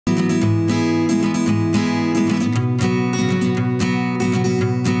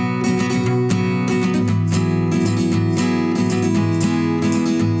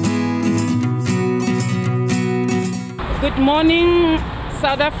morning,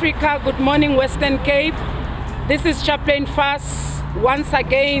 South Africa. Good morning, Western Cape. This is Chaplain Fass, once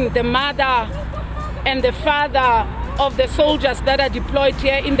again the mother and the father of the soldiers that are deployed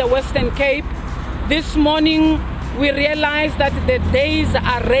here in the Western Cape. This morning we realized that the days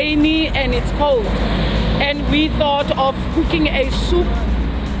are rainy and it's cold, and we thought of cooking a soup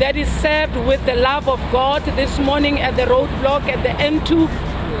that is served with the love of God this morning at the roadblock at the N2,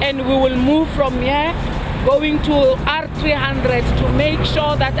 and we will move from here going to R300 to make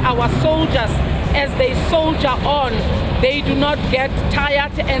sure that our soldiers, as they soldier on, they do not get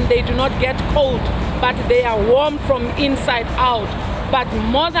tired and they do not get cold, but they are warm from inside out. But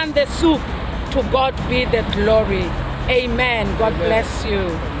more than the soup, to God be the glory. Amen. God bless you.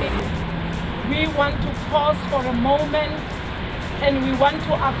 We want to pause for a moment and we want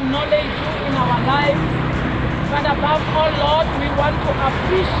to acknowledge you in our lives. But above all, Lord, we want to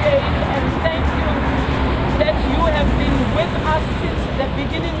appreciate and thank you that you have been with us since the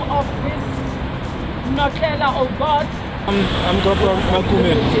beginning of this Notlela, oh God. I'm Corporal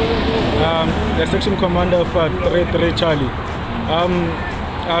Makume, the section commander for 33 Charlie.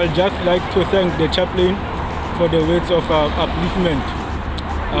 I'd just like to thank the chaplain for the words of upliftment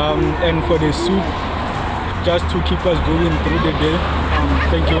and for the soup, just to keep us going through the day.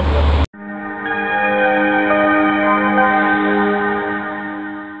 Thank you.